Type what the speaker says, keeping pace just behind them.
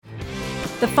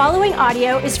The following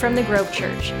audio is from the Grove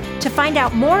Church. To find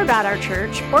out more about our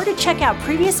church or to check out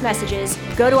previous messages,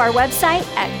 go to our website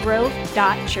at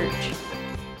grove.church.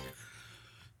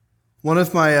 One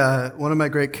of my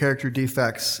great character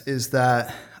defects is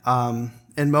that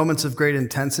in moments of great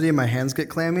intensity, my hands get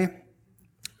clammy.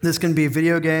 This can be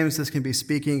video games, this can be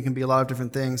speaking, it can be a lot of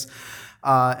different things.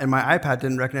 And my iPad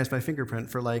didn't recognize my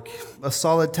fingerprint for like a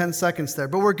solid 10 seconds there.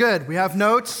 But we're good. We have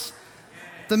notes.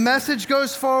 The message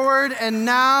goes forward, and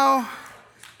now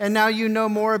you know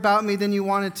more about me than you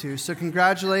wanted to. So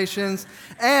congratulations.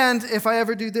 And if I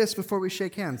ever do this before we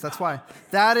shake hands, that's why.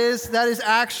 That is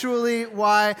actually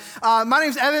why. My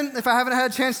name's Evan. If I haven't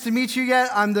had a chance to meet you yet,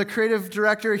 I'm the creative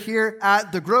director here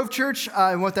at the Grove Church.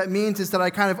 And what that means is that I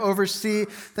kind of oversee,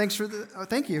 thank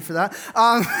you for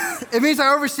that. It means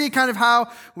I oversee kind of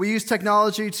how we use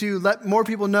technology to let more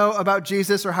people know about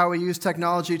Jesus, or how we use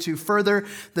technology to further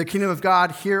the kingdom of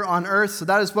God here on earth. So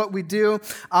that is what we do.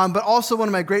 But also one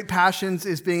of my great passions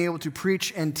is being able to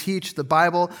preach and teach the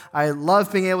Bible. I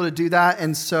love being able to do that,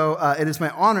 and so it is my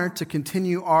honor to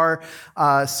continue our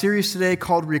series today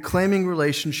called Reclaiming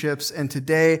Relationships. And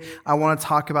today I want to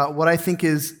talk about what I think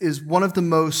is one of the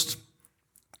most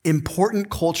important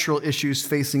cultural issues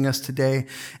facing us today,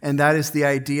 and that is the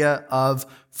idea of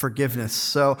forgiveness.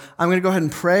 So I'm going to go ahead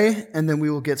and pray, and then we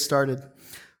will get started.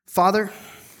 Father,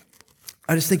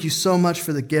 I just thank you so much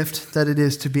for the gift that it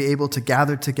is to be able to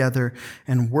gather together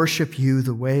and worship you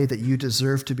the way that you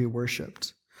deserve to be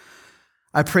worshiped.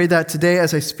 I pray that today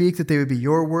as I speak that they would be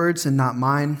your words and not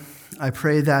mine. I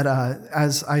pray that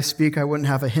as I speak I wouldn't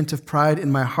have a hint of pride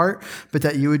in my heart, but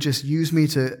that you would just use me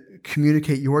to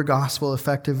communicate your gospel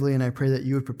effectively, and I pray that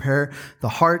you would prepare the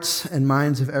hearts and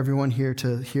minds of everyone here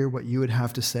to hear what you would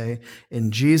have to say.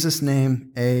 In Jesus'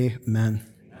 name, amen.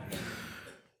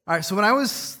 All right, so when I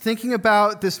was thinking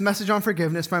about this message on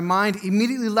forgiveness, my mind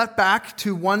immediately leapt back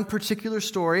to one particular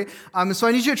story. So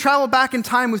I need you to travel back in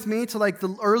time with me to like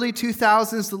the early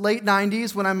 2000s, the late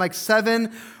 90s, when I'm like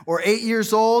 7 or 8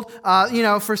 years old.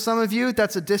 For some of you,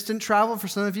 that's a distant travel. For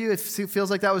some of you, it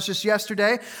feels like that was just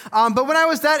yesterday. But when I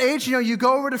was that age, you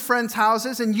go over to friends'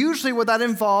 houses, and usually what that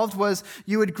involved was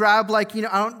you would grab like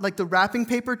the wrapping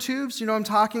paper tubes, you know what I'm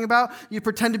talking about? You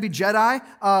pretend to be Jedi,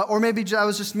 or maybe that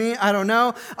was just me, I don't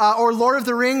know. Or Lord of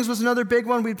the Rings was another big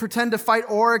one. We'd pretend to fight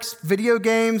orcs. Video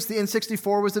games, the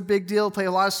N64 was a big deal. Play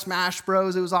a lot of Smash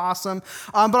Bros. It was awesome.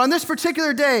 But on this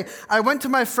particular day, I went to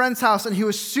my friend's house, and he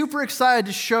was super excited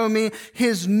to show me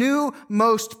his new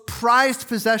most prized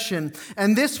possession.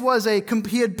 And this was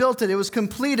he had built it. It was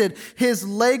completed. His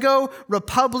Lego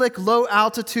Republic Low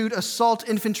Altitude Assault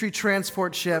Infantry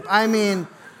Transport Ship. I mean,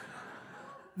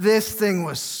 this thing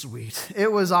was sweet. It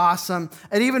was awesome.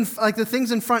 And even like the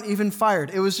things in front even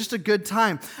fired. It was just a good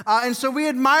time. And so we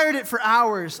admired it for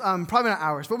hours, probably not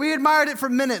hours, but we admired it for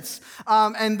minutes.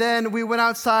 And then we went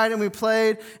outside and we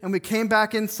played, and we came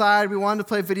back inside. We wanted to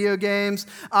play video games.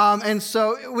 And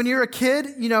so when you're a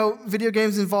kid, video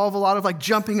games involve a lot of like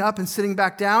jumping up and sitting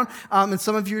back down. And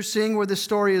some of you are seeing where this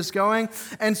story is going.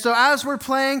 And so as we're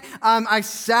playing, I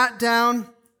sat down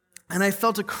and I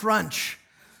felt a crunch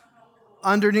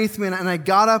underneath me, and I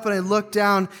got up and I looked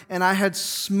down, and I had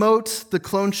smote the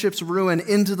clone ship's ruin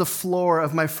into the floor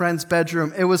of my friend's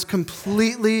bedroom. It was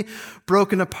completely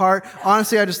broken apart.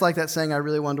 Honestly, I just like that saying. I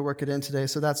really wanted to work it in today,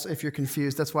 so that's, if you're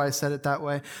confused, that's why I said it that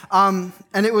way. And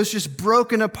it was just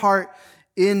broken apart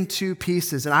into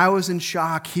pieces, and I was in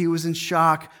shock. He was in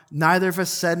shock. Neither of us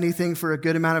said anything for a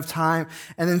good amount of time,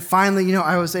 and then finally,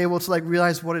 I was able to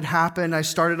realize what had happened. I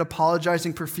started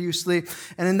apologizing profusely,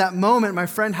 and in that moment, my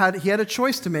friend had a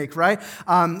choice to make. Right,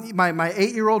 my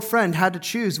 8-year-old friend had to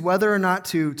choose whether or not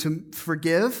to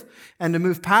forgive and to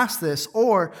move past this,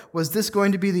 or was this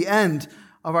going to be the end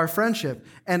of our friendship?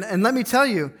 And let me tell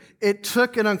you, it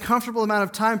took an uncomfortable amount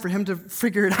of time for him to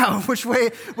figure it out which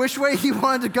way he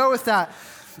wanted to go with that.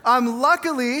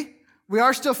 Luckily, we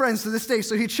are still friends to this day.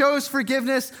 So he chose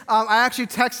forgiveness. I actually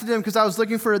texted him because I was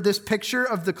looking for this picture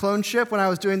of the clone ship when I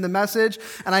was doing the message,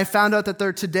 and I found out that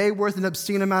they're today worth an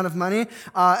obscene amount of money.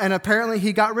 And apparently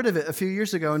he got rid of it a few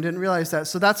years ago and didn't realize that.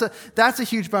 So that's a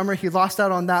huge bummer. He lost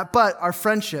out on that. But our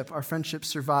friendship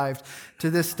survived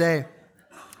to this day.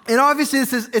 And obviously,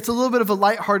 it's a little bit of a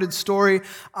lighthearted story.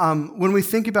 When we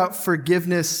think about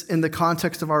forgiveness in the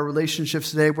context of our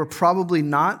relationships today, we're probably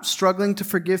not struggling to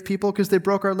forgive people because they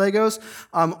broke our Legos.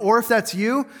 Or if that's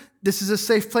you, this is a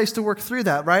safe place to work through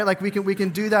that, right? Like we can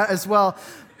do that as well.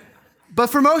 But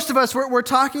for most of us, we're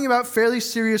talking about fairly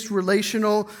serious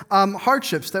relational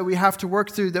hardships that we have to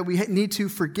work through, that we need to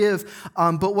forgive.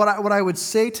 But what I would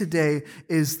say today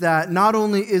is that not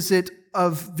only is it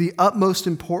of the utmost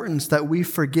importance that we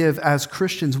forgive as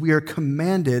Christians. We are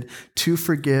commanded to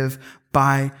forgive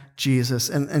by Jesus.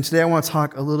 And today I want to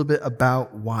talk a little bit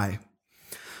about why.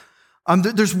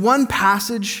 There's one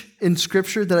passage in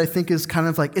Scripture that I think is kind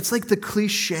of like, it's like the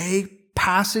cliche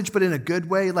passage, but in a good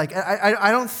way. Like,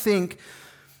 I don't think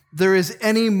there is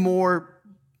any more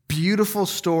beautiful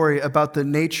story about the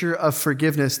nature of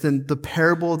forgiveness than the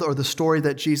parable or the story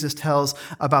that Jesus tells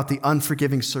about the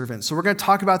unforgiving servant. So we're going to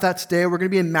talk about that today. We're going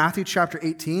to be in Matthew chapter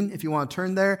 18, if you want to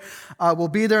turn there. We'll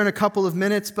be there in a couple of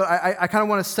minutes, but I kind of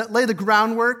want to lay the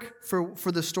groundwork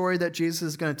for the story that Jesus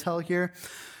is going to tell here.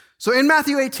 So in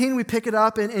Matthew 18, we pick it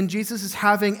up, and Jesus is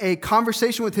having a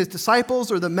conversation with his disciples,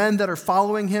 or the men that are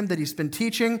following him that he's been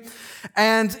teaching,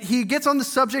 and he gets on the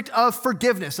subject of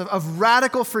forgiveness, of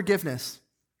radical forgiveness.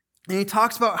 And he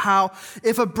talks about how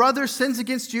if a brother sins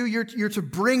against you, you're to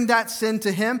bring that sin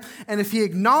to him. And if he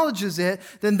acknowledges it,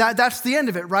 then that's the end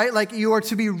of it, right? Like, you are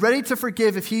to be ready to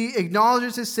forgive. If he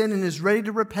acknowledges his sin and is ready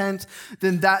to repent,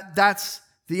 then that's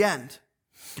the end.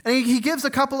 And he gives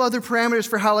a couple other parameters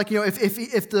for how, like, you know,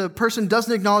 if the person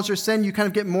doesn't acknowledge their sin, you kind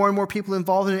of get more and more people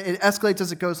involved, and it escalates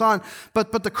as it goes on.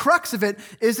 But the crux of it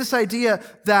is this idea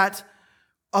that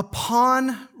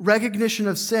upon recognition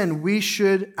of sin, we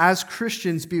should, as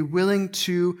Christians, be willing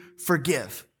to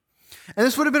forgive. And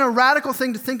this would have been a radical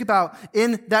thing to think about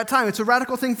in that time. It's a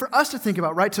radical thing for us to think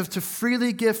about, right? To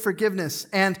freely give forgiveness.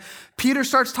 And Peter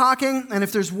starts talking, and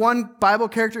if there's one Bible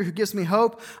character who gives me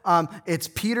hope, it's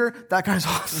Peter. That guy's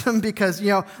awesome because,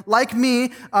 you know, like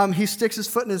me, he sticks his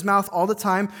foot in his mouth all the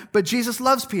time, but Jesus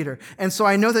loves Peter. And so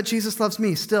I know that Jesus loves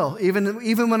me still,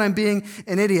 even when I'm being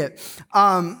an idiot.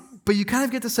 But you kind of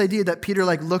get this idea that Peter,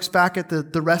 like, looks back at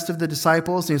the rest of the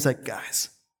disciples, and he's like, guys,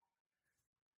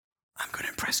 I'm going to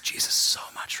impress Jesus so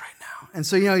much right now. And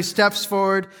so, you know, he steps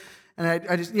forward, and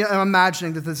I'm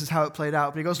imagining that this is how it played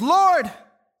out. But he goes, Lord,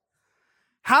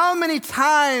 how many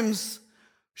times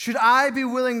should I be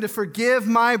willing to forgive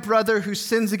my brother who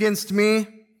sins against me?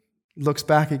 Looks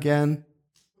back again,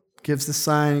 gives the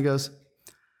sign, he goes,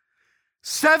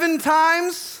 7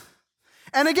 times?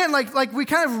 And again, like we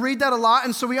kind of read that a lot,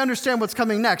 and so we understand what's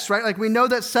coming next, right? Like, we know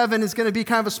that 7 is going to be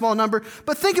kind of a small number,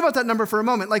 but think about that number for a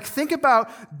moment. Like, think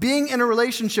about being in a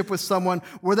relationship with someone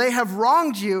where they have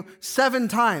wronged you 7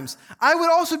 times. I would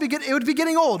also it would be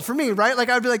getting old for me, right? Like,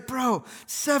 I'd be like, bro,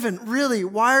 7, really?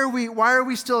 Why are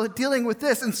we still dealing with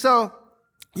this? And so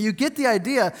you get the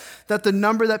idea that the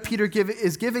number that Peter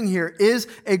is giving here is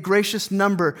a gracious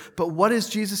number. But what is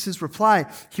Jesus'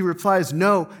 reply? He replies,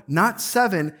 no, not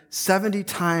 7, 70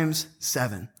 times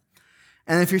 7.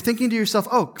 And if you're thinking to yourself,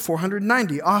 oh,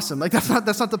 490, awesome. Like, that's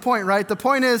not the point, right? The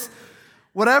point is,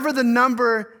 whatever the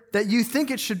number that you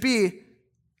think it should be,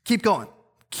 keep going.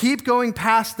 Keep going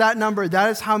past that number. That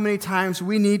is how many times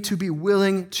we need to be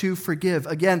willing to forgive.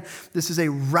 Again, this is a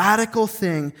radical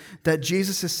thing that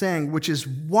Jesus is saying, which is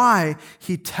why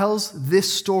he tells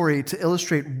this story to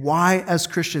illustrate why, as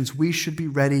Christians, we should be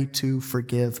ready to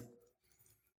forgive.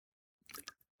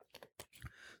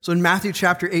 So in Matthew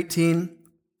chapter 18,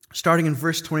 starting in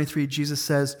verse 23, Jesus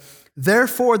says,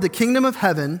 therefore, the kingdom of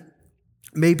heaven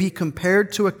may be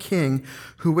compared to a king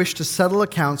who wished to settle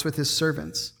accounts with his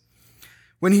servants.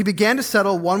 When he began to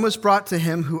settle, one was brought to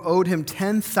him who owed him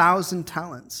 10,000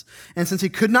 talents. And since he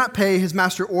could not pay, his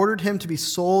master ordered him to be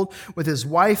sold with his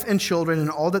wife and children and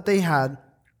all that they had,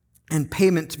 and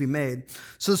payment to be made.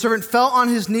 So the servant fell on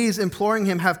his knees, imploring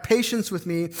him, have patience with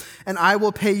me, and I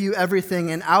will pay you everything.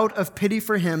 And out of pity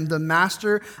for him, the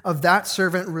master of that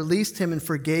servant released him and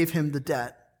forgave him the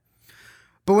debt.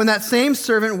 But when that same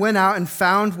servant went out and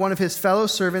found one of his fellow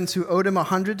servants who owed him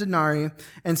 100 denarii,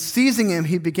 and seizing him,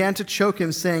 he began to choke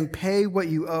him, saying, pay what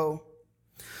you owe.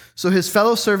 So his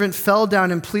fellow servant fell down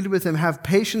and pleaded with him, have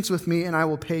patience with me, and I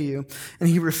will pay you. And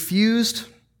he refused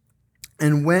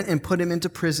and went and put him into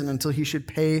prison until he should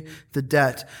pay the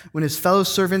debt. When his fellow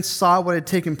servants saw what had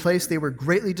taken place, they were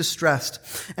greatly distressed,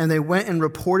 and they went and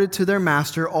reported to their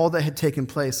master all that had taken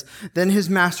place. Then his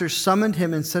master summoned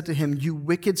him and said to him, you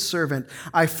wicked servant,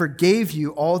 I forgave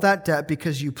you all that debt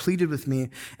because you pleaded with me,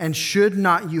 and should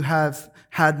not you have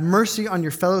had mercy on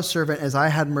your fellow servant as I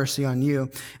had mercy on you?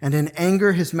 And in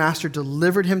anger his master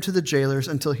delivered him to the jailers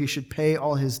until he should pay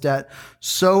all his debt.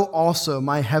 So also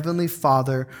my heavenly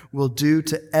Father will do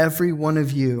to every one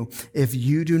of you if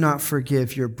you do not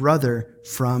forgive your brother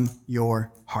from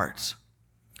your hearts.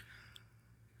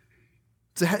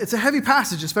 It's a heavy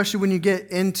passage, especially when you get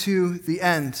into the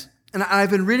end. And I've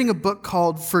been reading a book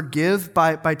called Forgive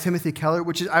by Timothy Keller,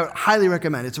 which I would highly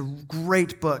recommend. It's a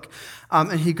great book.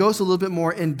 And he goes a little bit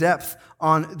more in depth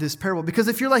on this parable. Because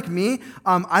if you're like me,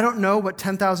 I don't know what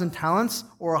 10,000 talents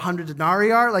or 100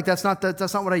 denarii are. Like that's not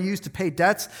what I use to pay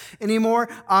debts anymore.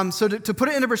 So to put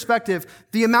it into perspective,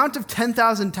 the amount of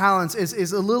 10,000 talents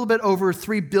is a little bit over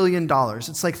 $3 billion.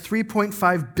 It's like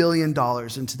 $3.5 billion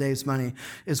in today's money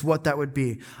is what that would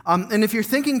be. And if you're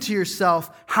thinking to yourself,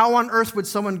 how on earth would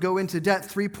someone go into debt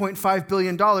 $3.5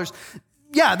 billion?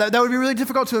 Yeah, that would be really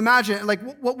difficult to imagine. Like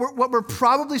what we're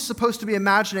probably supposed to be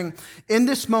imagining in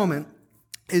this moment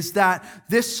is that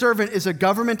this servant is a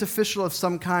government official of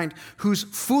some kind whose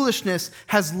foolishness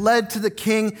has led to the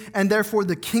king and therefore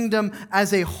the kingdom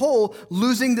as a whole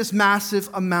losing this massive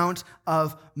amount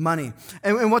of money.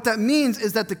 And what that means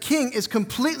is that the king is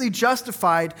completely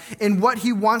justified in what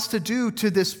he wants to do to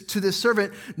this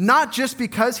servant, not just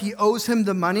because he owes him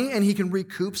the money and he can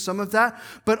recoup some of that,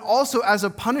 but also as a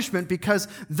punishment because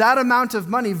that amount of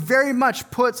money very much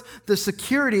puts the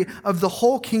security of the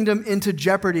whole kingdom into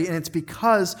jeopardy, and it's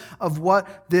because of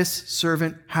what this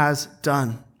servant has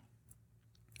done.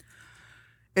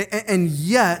 And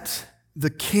yet, the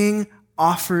king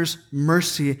offers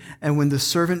mercy, and when the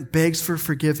servant begs for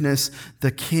forgiveness, the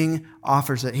king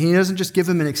offers it. He doesn't just give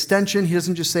him an extension. He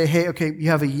doesn't just say, hey, okay, you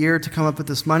have a year to come up with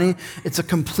this money. It's a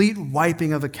complete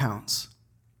wiping of accounts.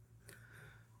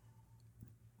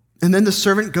 And then the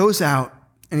servant goes out,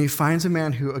 and he finds a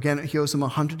man who, again, he owes him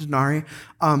 100 denarii.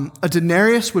 A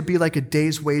denarius would be like a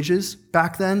day's wages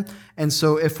back then. And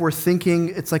so if we're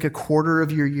thinking it's like a quarter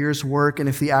of your year's work, and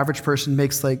if the average person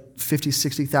makes like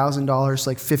 $50,000, $60,000,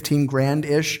 like 15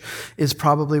 grand-ish is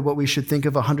probably what we should think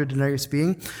of 100 denarius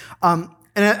being. And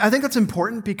I think that's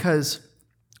important because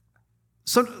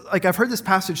I've heard this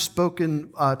passage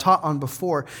taught on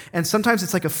before, and sometimes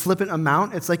it's like a flippant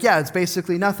amount. It's like, yeah, it's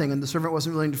basically nothing, and the servant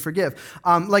wasn't willing to forgive.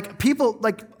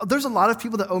 There's a lot of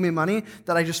people that owe me money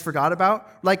that I just forgot about.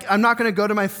 Like, I'm not going to go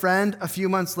to my friend a few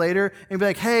months later and be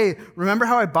like, hey, remember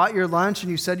how I bought your lunch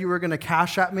and you said you were going to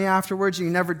cash at me afterwards and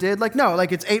you never did? Like, no,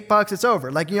 like it's $8, it's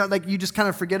over. Like, you just kind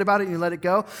of forget about it and you let it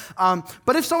go.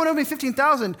 But if someone owed me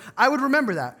 $15,000, I would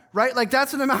remember that, right? Like,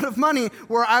 that's an amount of money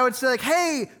where I would say like,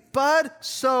 hey, bud,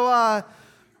 so,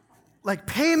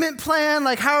 payment plan,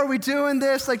 like, how are we doing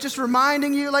this? Like, just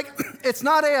reminding you, like, it's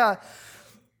not a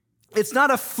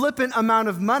flippant amount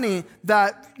of money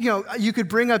that, you could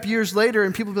bring up years later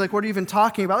and people be like, what are you even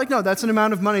talking about? Like, no, that's an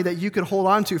amount of money that you could hold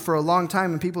on to for a long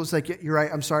time. And people just like, yeah, you're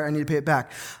right, I'm sorry, I need to pay it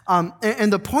back.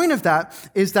 And the point of that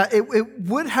is that it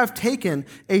would have taken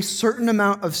a certain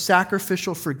amount of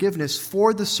sacrificial forgiveness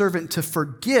for the servant to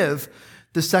forgive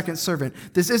the second servant.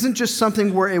 This isn't just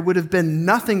something where it would have been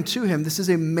nothing to him. This is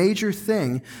a major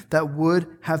thing that would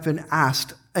have been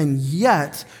asked. And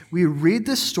yet, we read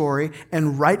this story,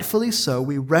 and rightfully so,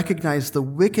 we recognize the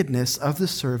wickedness of the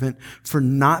servant for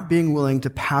not being willing to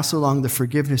pass along the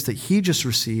forgiveness that he just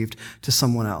received to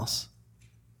someone else.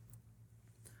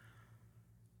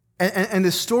 And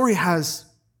this story has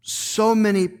so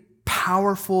many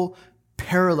powerful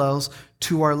parallels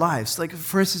to our lives. Like,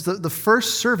 for instance, the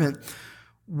first servant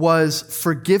was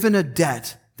forgiven a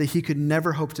debt that he could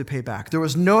never hope to pay back. There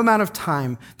was no amount of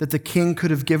time that the king could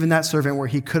have given that servant where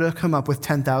he could have come up with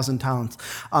 10,000 talents.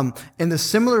 In a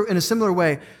similar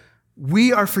way,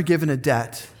 we are forgiven a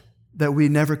debt that we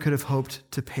never could have hoped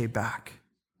to pay back.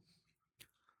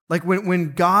 Like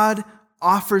when God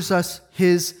offers us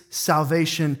his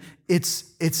salvation,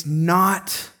 it's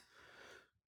not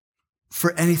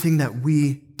for anything that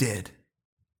we did.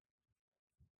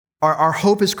 Our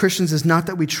hope as Christians is not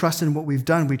that we trust in what we've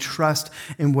done. We trust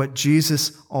in what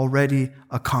Jesus already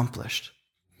accomplished.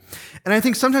 And I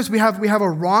think sometimes we have a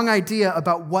wrong idea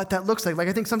about what that looks like. Like,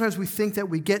 I think sometimes we think that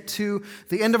we get to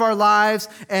the end of our lives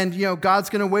and, God's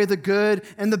going to weigh the good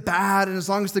and the bad. And as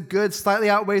long as the good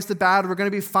slightly outweighs the bad, we're going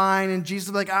to be fine. And Jesus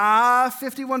will be like,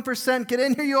 51%, get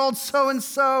in here, you old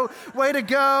so-and-so, way to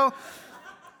go.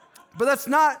 But that's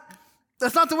not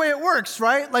the way it works,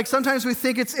 right? Like, sometimes we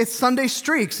think it's Sunday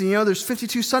streaks, and there's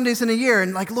 52 Sundays in a year,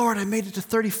 and like, Lord, I made it to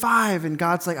 35, and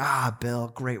God's like, Bill,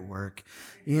 great work.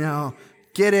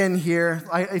 Get in here.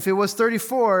 If it was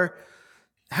 34,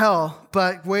 hell,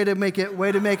 but way to make it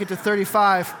to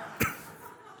 35.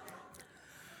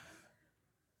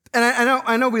 And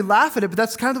I know we laugh at it, but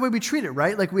that's kind of the way we treat it,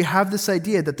 right? Like, we have this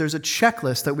idea that there's a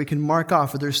checklist that we can mark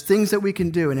off, or there's things that we can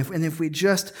do, and if we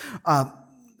just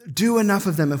do enough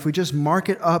of them, if we just mark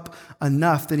it up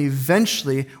enough, then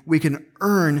eventually we can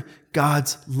earn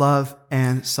God's love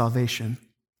and salvation.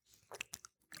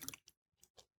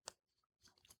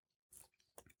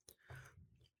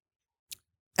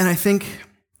 And I think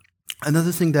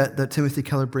another thing that Timothy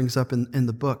Keller brings up in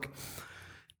the book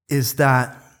is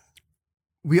that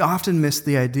we often miss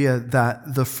the idea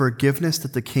that the forgiveness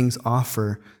that the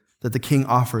king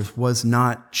offers was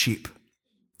not cheap.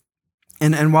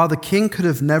 And while the king could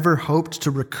have never hoped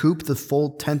to recoup the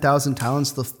full 10,000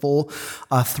 talents, the full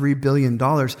 $3 billion,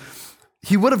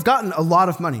 he would have gotten a lot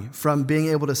of money from being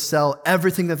able to sell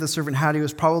everything that the servant had. He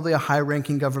was probably a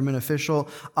high-ranking government official.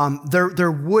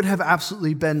 There would have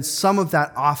absolutely been some of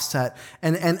that offset,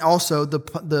 and also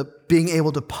the being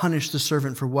able to punish the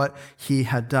servant for what he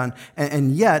had done.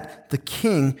 And yet, the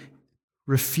king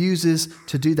refuses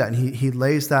to do that, and he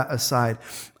lays that aside.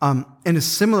 In a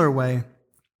similar way,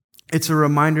 it's a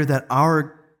reminder that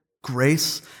our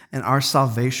grace and our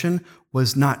salvation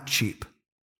was not cheap.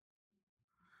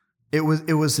 It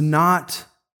was not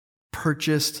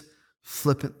purchased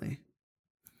flippantly.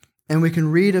 And we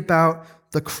can read about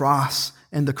the cross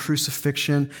and the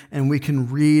crucifixion, and we can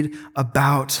read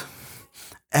about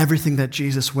everything that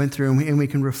Jesus went through, and we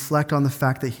can reflect on the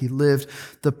fact that he lived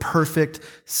the perfect,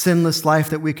 sinless life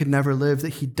that we could never live,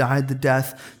 that he died the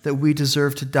death that we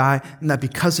deserve to die, and that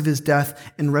because of his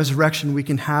death and resurrection, we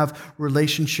can have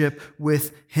relationship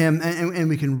with him, and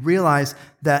we can realize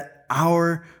that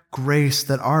our grace,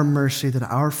 that our mercy, that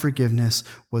our forgiveness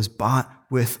was bought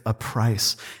with a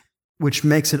price, which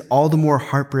makes it all the more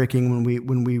heartbreaking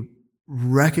when we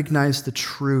recognize the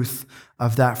truth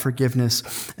of that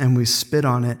forgiveness and we spit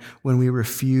on it when we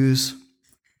refuse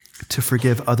to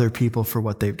forgive other people for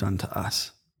what they've done to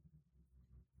us.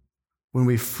 When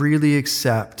we freely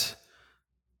accept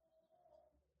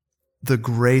the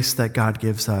grace that God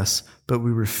gives us, but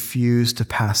we refuse to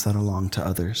pass that along to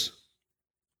others.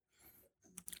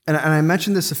 And I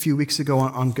mentioned this a few weeks ago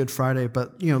on Good Friday,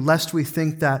 but lest we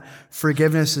think that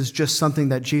forgiveness is just something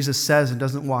that Jesus says and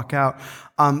doesn't walk out,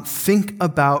 think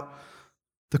about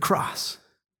the cross.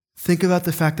 Think about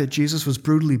the fact that Jesus was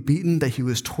brutally beaten, that he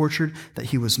was tortured, that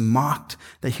he was mocked,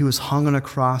 that he was hung on a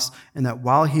cross, and that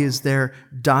while he is there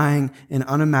dying in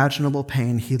unimaginable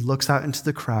pain, he looks out into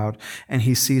the crowd and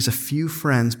he sees a few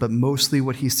friends, but mostly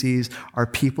what he sees are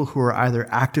people who are either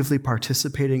actively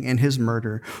participating in his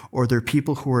murder or they're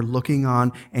people who are looking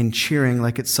on and cheering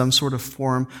like it's some sort of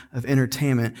form of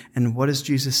entertainment. And what does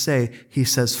Jesus say? He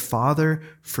says, "Father,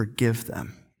 forgive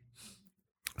them,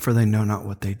 for they know not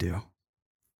what they do."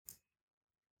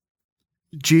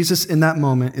 Jesus in that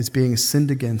moment is being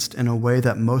sinned against in a way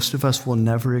that most of us will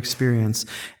never experience,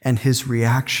 and his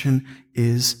reaction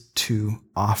is to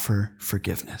offer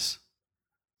forgiveness.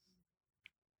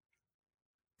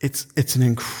 It's an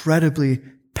incredibly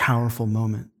powerful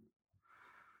moment.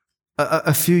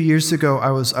 A few years ago,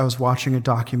 I was watching a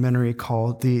documentary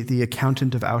called The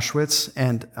Accountant of Auschwitz,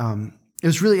 and it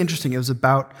was really interesting. It was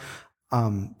about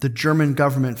the German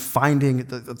government finding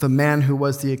the man who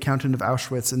was the accountant of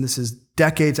Auschwitz, and this is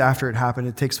decades after it happened.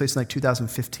 It takes place in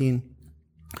 2015.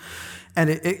 And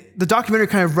the documentary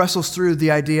kind of wrestles through the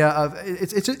idea of,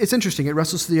 it's interesting. It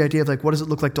wrestles through the idea of what does it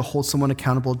look like to hold someone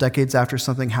accountable decades after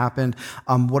something happened?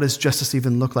 What does justice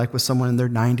even look like with someone in their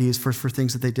 90s for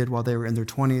things that they did while they were in their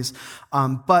 20s?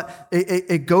 But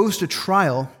it goes to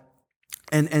trial.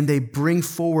 And they bring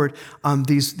forward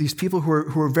these people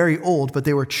who are very old, but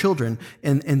they were children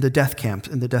in the death camp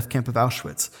of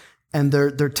Auschwitz, and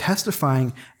they're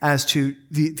testifying as to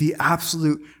the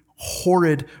absolute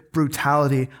horrid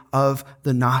brutality of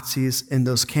the Nazis in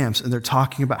those camps. And they're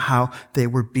talking about how they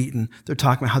were beaten. They're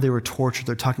talking about how they were tortured.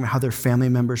 They're talking about how their family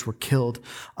members were killed.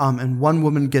 And one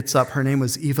woman gets up. Her name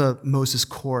was Eva Moses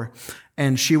Kor,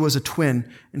 and she was a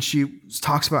twin. And she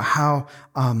talks about how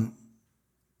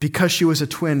because she was a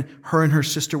twin, her and her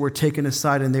sister were taken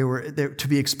aside and they were to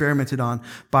be experimented on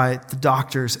by the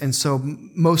doctors. And so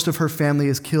most of her family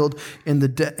is killed in the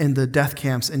death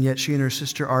camps, and yet she and her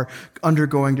sister are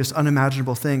undergoing just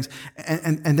unimaginable things.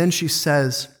 And then she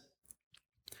says,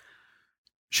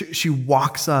 she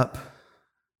walks up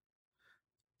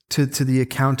to the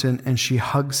accountant and she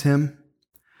hugs him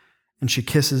and she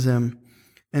kisses him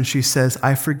and she says,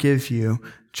 "I forgive you,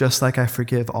 just like I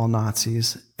forgive all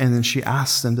Nazis." And then she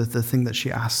asks him that the thing that she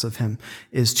asks of him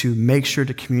is to make sure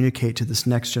to communicate to this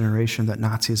next generation that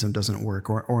Nazism doesn't work.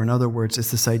 Or in other words,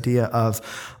 it's this idea of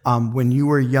when you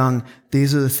were young,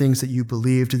 these are the things that you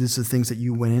believed, these are the things that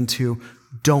you went into.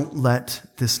 Don't let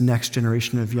this next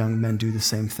generation of young men do the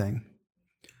same thing.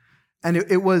 And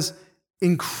it was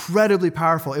incredibly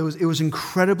powerful. It was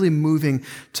incredibly moving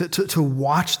to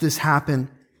watch this happen.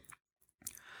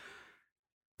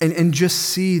 And just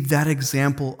see that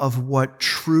example of what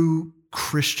true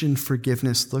Christian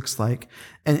forgiveness looks like.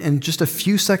 And just a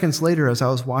few seconds later, as I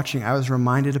was watching, I was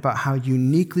reminded about how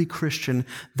uniquely Christian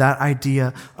that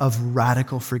idea of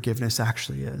radical forgiveness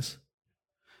actually is.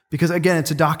 Because again, it's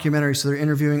a documentary, so they're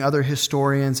interviewing other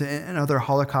historians and other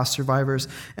Holocaust survivors.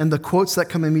 And the quotes that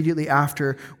come immediately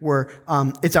after were,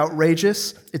 it's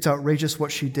outrageous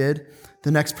what she did.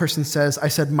 The next person says, I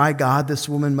said, my God, this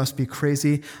woman must be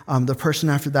crazy. The person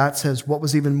after that says, what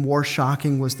was even more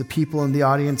shocking was the people in the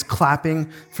audience clapping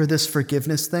for this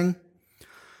forgiveness thing.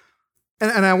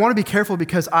 And I want to be careful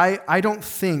because I don't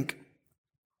think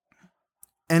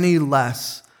any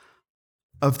less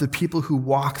of the people who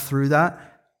walk through that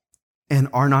and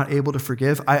are not able to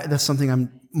forgive. That's something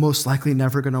I'm most likely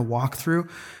never going to walk through.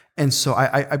 And so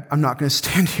I'm not going to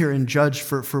stand here and judge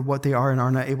for what they are and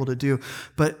are not able to do.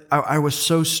 But I was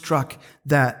so struck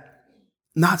that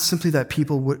not simply that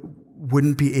people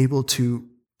wouldn't be able to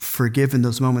forgive in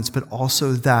those moments, but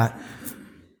also that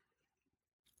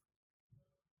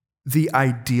the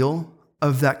ideal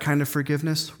of that kind of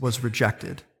forgiveness was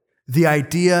rejected. The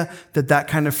idea that that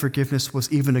kind of forgiveness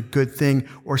was even a good thing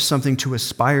or something to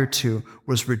aspire to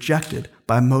was rejected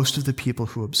by most of the people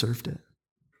who observed it.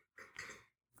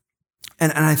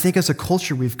 And I think as a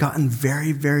culture, we've gotten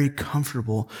very, very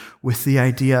comfortable with the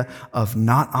idea of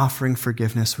not offering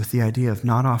forgiveness, with the idea of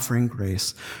not offering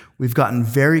grace. We've gotten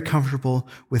very comfortable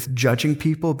with judging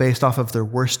people based off of their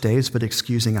worst days, but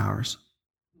excusing ours.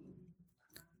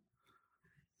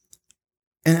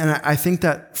 And I think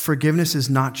that forgiveness is it's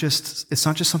not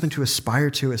just something to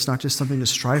aspire to. It's not just something to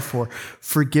strive for.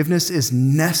 Forgiveness is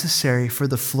necessary for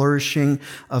the flourishing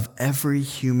of every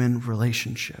human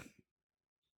relationship.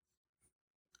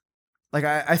 Like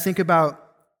I think about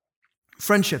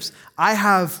friendships. I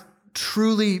have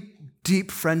truly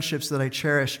deep friendships that I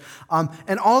cherish.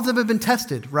 And all of them have been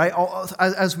tested, right?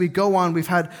 As we go on, we've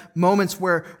had moments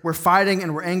where we're fighting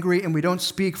and we're angry and we don't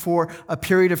speak for a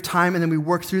period of time, and then we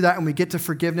work through that and we get to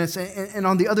forgiveness. And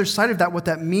on the other side of that, what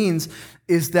that means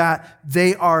is that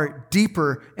they are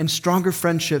deeper and stronger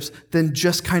friendships than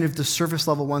just kind of the surface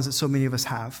level ones that so many of us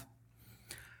have.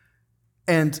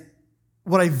 And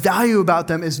what I value about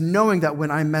them is knowing that when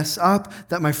I mess up,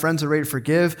 that my friends are ready to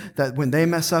forgive, that when they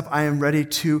mess up, I am ready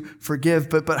to forgive.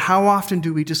 But how often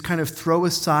do we just kind of throw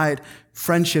aside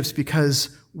friendships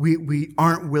because we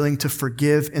aren't willing to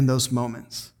forgive in those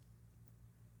moments?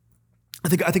 I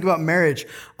think about marriage.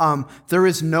 There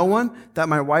is no one that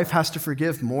my wife has to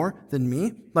forgive more than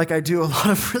me. Like I do a lot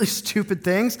of really stupid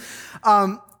things.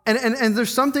 And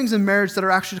there's some things in marriage that are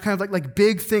actually kind of like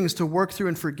big things to work through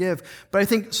and forgive. But I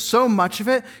think so much of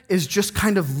it is just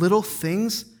kind of little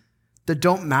things that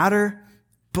don't matter,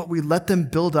 but we let them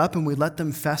build up and we let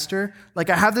them fester. Like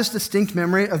I have this distinct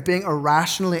memory of being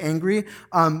irrationally angry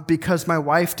because my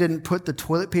wife didn't put the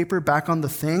toilet paper back on the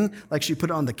thing, like she put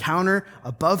it on the counter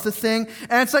above the thing.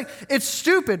 And it's like, it's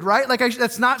stupid, right? Like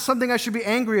that's not something I should be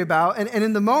angry about. And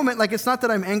in the moment, like it's not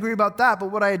that I'm angry about that, but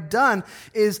what I had done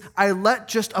is I let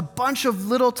just a bunch of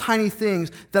little tiny things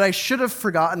that I should have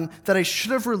forgotten, that I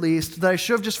should have released, that I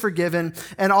should have just forgiven.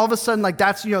 And all of a sudden, like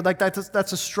that's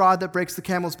a straw that breaks the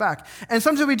camel's back. And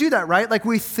sometimes we do that, right? Like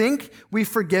we think we've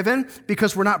forgiven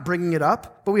because we're not bringing it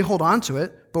up, but we hold on to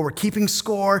it, but we're keeping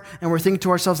score and we're thinking to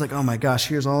ourselves like, oh my gosh,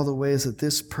 here's all the ways that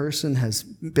this person has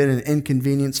been an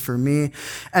inconvenience for me.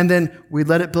 And then we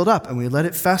let it build up and we let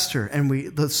it fester and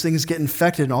those things get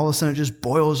infected and all of a sudden it just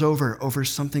boils over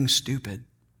something stupid.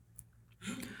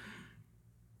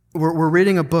 We're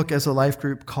reading a book as a life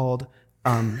group called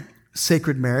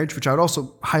Sacred Marriage, which I would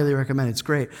also highly recommend. It's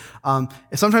great.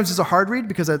 Sometimes it's a hard read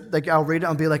because I'll read it and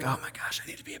I'll be like, oh my gosh, I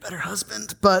need to be a better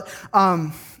husband. But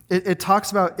it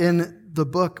talks about in the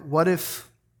book, what if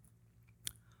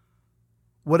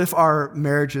our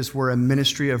marriages were a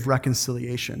ministry of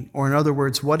reconciliation? Or in other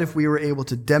words, what if we were able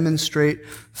to demonstrate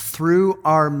through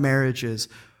our marriages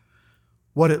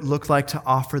what it looked like to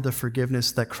offer the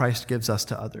forgiveness that Christ gives us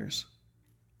to others?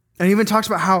 And he even talks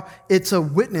about how it's a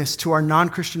witness to our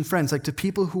non-Christian friends, like to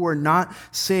people who are not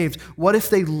saved. What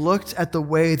if they looked at the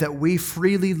way that we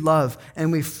freely love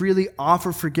and we freely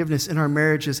offer forgiveness in our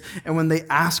marriages, and when they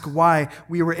ask why,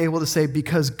 we were able to say,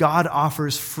 because God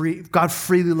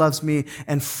freely loves me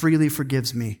and freely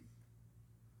forgives me.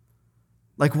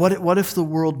 Like what if the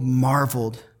world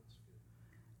marveled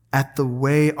at the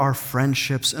way our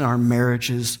friendships and our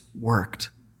marriages worked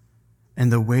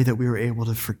and the way that we were able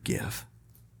to forgive?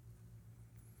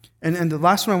 And the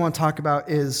last one I want to talk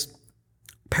about is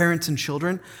parents and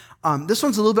children. This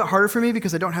one's a little bit harder for me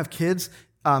because I don't have kids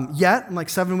yet. I'm like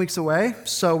 7 weeks away,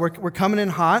 so we're coming in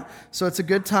hot, so it's a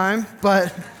good time. But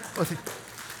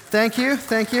thank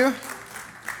you.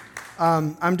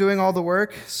 I'm doing all the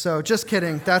work, so just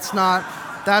kidding. That's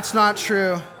not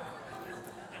true.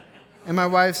 And my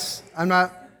wife's, I'm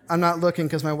not looking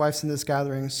because my wife's in this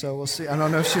gathering, so we'll see. I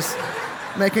don't know if she's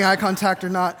making eye contact or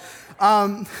not.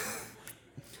 But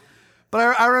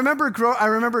I remember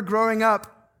growing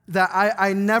up that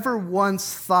I never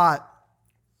once thought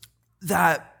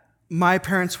that my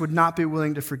parents would not be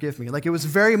willing to forgive me. Like, it was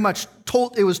very much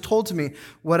told to me,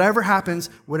 whatever happens,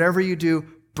 whatever you do,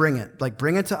 bring it. Like,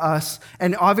 bring it to us.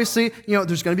 And obviously,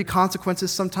 there's going to be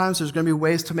consequences sometimes. There's going to be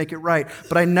ways to make it right.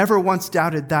 But I never once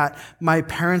doubted that my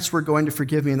parents were going to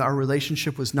forgive me and that our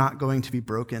relationship was not going to be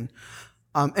broken.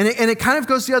 And it kind of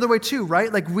goes the other way too,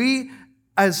 right? Like, we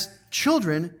as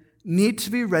children need to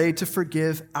be ready to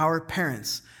forgive our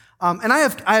parents. And I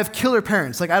have killer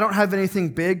parents. Like, I don't have anything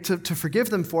big to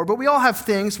forgive them for, but we all have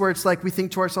things where it's like we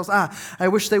think to ourselves, I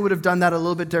wish they would have done that a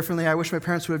little bit differently. I wish my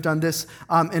parents would have done this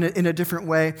in a different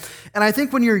way. And I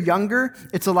think when you're younger,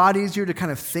 it's a lot easier to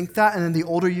kind of think that, and then the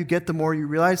older you get, the more you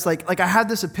realize, like I had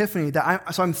this epiphany that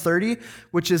I'm 30,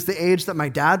 which is the age that my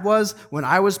dad was when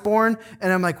I was born,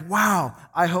 and I'm like, wow,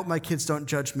 I hope my kids don't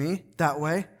judge me that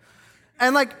way.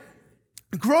 And like,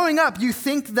 growing up, you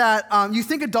think that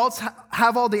adults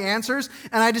have all the answers,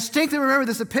 and I distinctly remember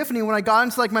this epiphany when I got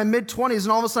into like my mid-20s,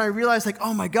 and all of a sudden I realized, like,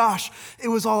 oh my gosh, it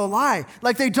was all a lie.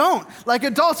 Like, they don't. Like,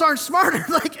 adults aren't smarter.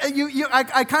 Like,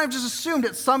 I kind of just assumed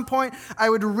at some point I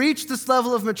would reach this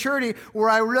level of maturity where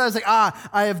I realized, like,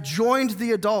 I have joined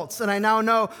the adults, and I now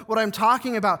know what I'm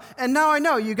talking about. And now I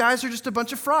know you guys are just a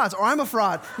bunch of frauds, or I'm a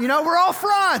fraud. We're all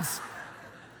frauds.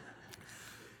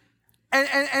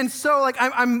 And so, like,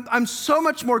 I'm so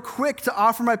much more quick to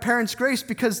offer my parents grace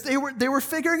because they were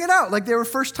figuring it out. Like, they were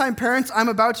first-time parents. I'm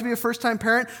about to be a first-time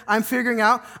parent. I'm figuring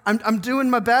out. I'm doing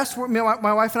my best.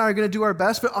 My wife and I are going to do our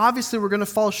best, but obviously we're going to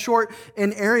fall short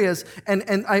in areas.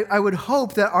 And I would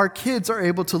hope that our kids are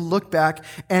able to look back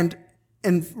and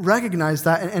recognize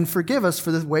that and forgive us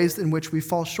for the ways in which we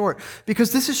fall short.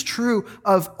 Because this is true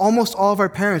of almost all of our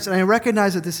parents. And I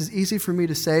recognize that this is easy for me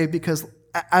to say because,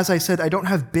 as I said, I don't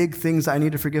have big things that I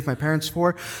need to forgive my parents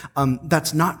for.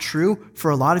 That's not true for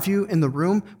a lot of you in the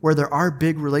room where there are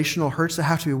big relational hurts that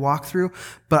have to be walked through.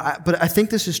 But I think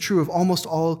this is true of almost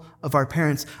all of our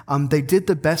parents. They did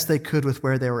the best they could with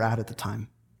where they were at the time.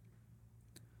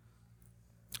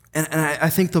 And I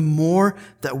think the more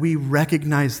that we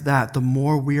recognize that, the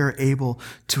more we are able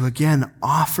to, again,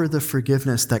 offer the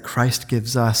forgiveness that Christ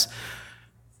gives us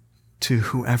to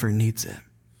whoever needs it.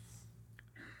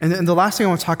 And the last thing I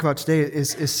want to talk about today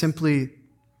is simply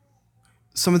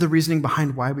some of the reasoning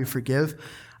behind why we forgive.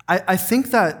 I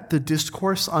think that the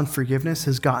discourse on forgiveness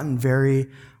has gotten very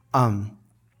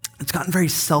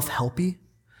self-helpy.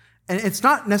 And it's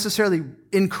not necessarily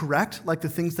incorrect, like the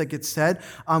things that get said.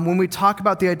 When we talk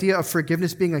about the idea of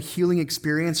forgiveness being a healing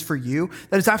experience for you,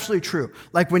 that is absolutely true.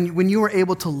 Like when you are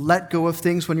able to let go of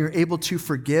things, when you're able to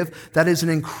forgive, that is an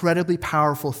incredibly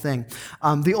powerful thing.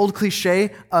 The old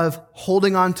cliche of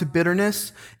holding on to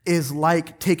bitterness is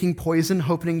like taking poison,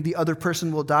 hoping the other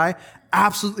person will die.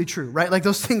 Absolutely true, right? Like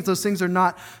those things are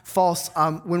not false.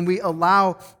 When we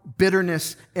allow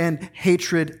bitterness and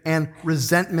hatred and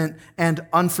resentment and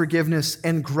unforgiveness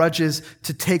and grudges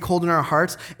to take hold in our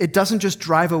hearts, it doesn't just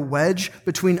drive a wedge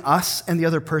between us and the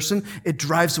other person, it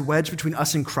drives a wedge between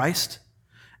us and Christ.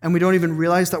 And we don't even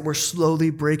realize that we're slowly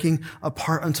breaking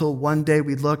apart until one day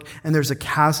we look and there's a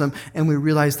chasm and we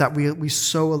realize that we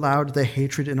so allowed the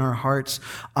hatred in our hearts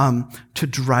to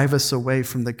drive us away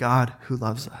from the God who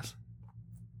loves us.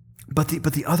 But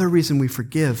the other reason we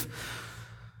forgive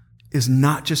is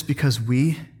not just because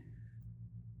we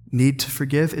need to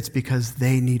forgive, it's because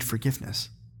they need forgiveness.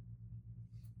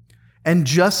 And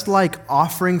just like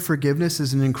offering forgiveness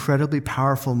is an incredibly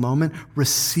powerful moment,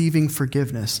 receiving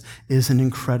forgiveness is an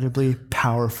incredibly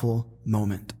powerful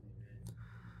moment.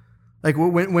 Like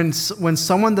when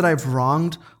someone that I've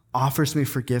wronged offers me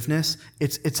forgiveness,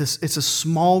 it's a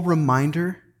small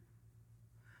reminder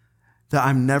that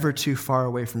I'm never too far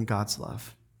away from God's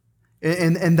love.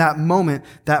 In that moment,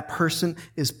 that person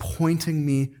is pointing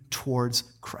me towards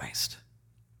Christ.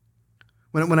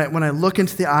 When I look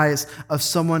into the eyes of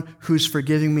someone who's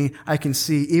forgiving me, I can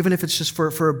see, even if it's just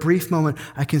for a brief moment,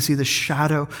 I can see the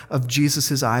shadow of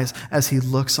Jesus' eyes as he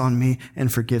looks on me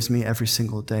and forgives me every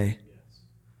single day.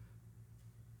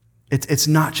 It's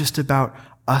not just about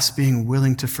us being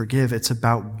willing to forgive. It's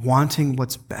about wanting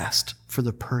what's best for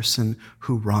the person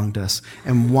who wronged us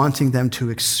and wanting them to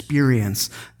experience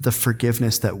the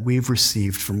forgiveness that we've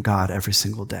received from God every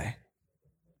single day.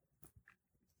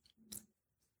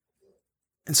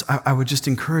 And so I would just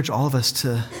encourage all of us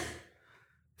to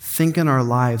think in our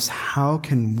lives, how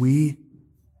can we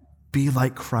be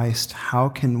like Christ? How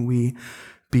can we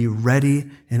be ready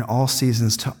in all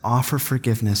seasons to offer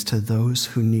forgiveness to those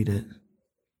who need it?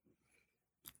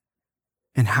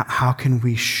 And how can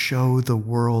we show the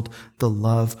world the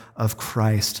love of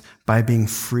Christ by being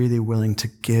freely willing to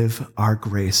give our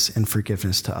grace and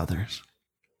forgiveness to others?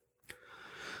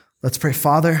 Let's pray.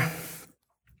 Father,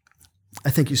 I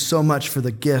thank you so much for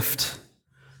the gift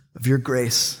of your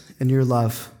grace and your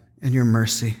love and your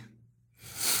mercy.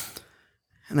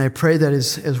 And I pray that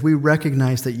as we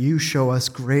recognize that you show us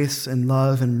grace and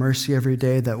love and mercy every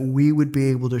day, that we would be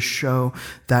able to show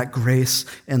that grace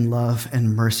and love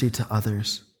and mercy to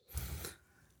others.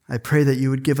 I pray that you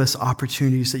would give us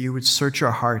opportunities, that you would search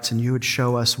our hearts and you would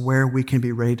show us where we can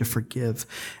be ready to forgive.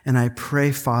 And I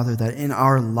pray, Father, that in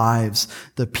our lives,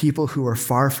 the people who are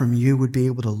far from you would be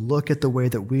able to look at the way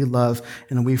that we love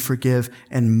and we forgive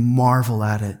and marvel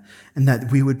at it. And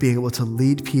that we would be able to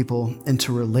lead people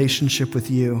into relationship with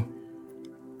you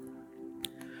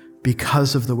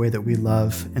because of the way that we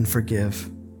love and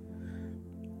forgive.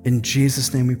 In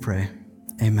Jesus' name we pray.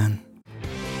 Amen.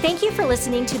 Thank you for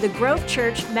listening to the Grove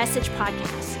Church Message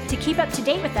Podcast. To keep up to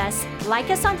date with us,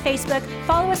 like us on Facebook,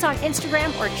 follow us on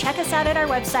Instagram, or check us out at our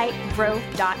website,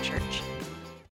 grove.church.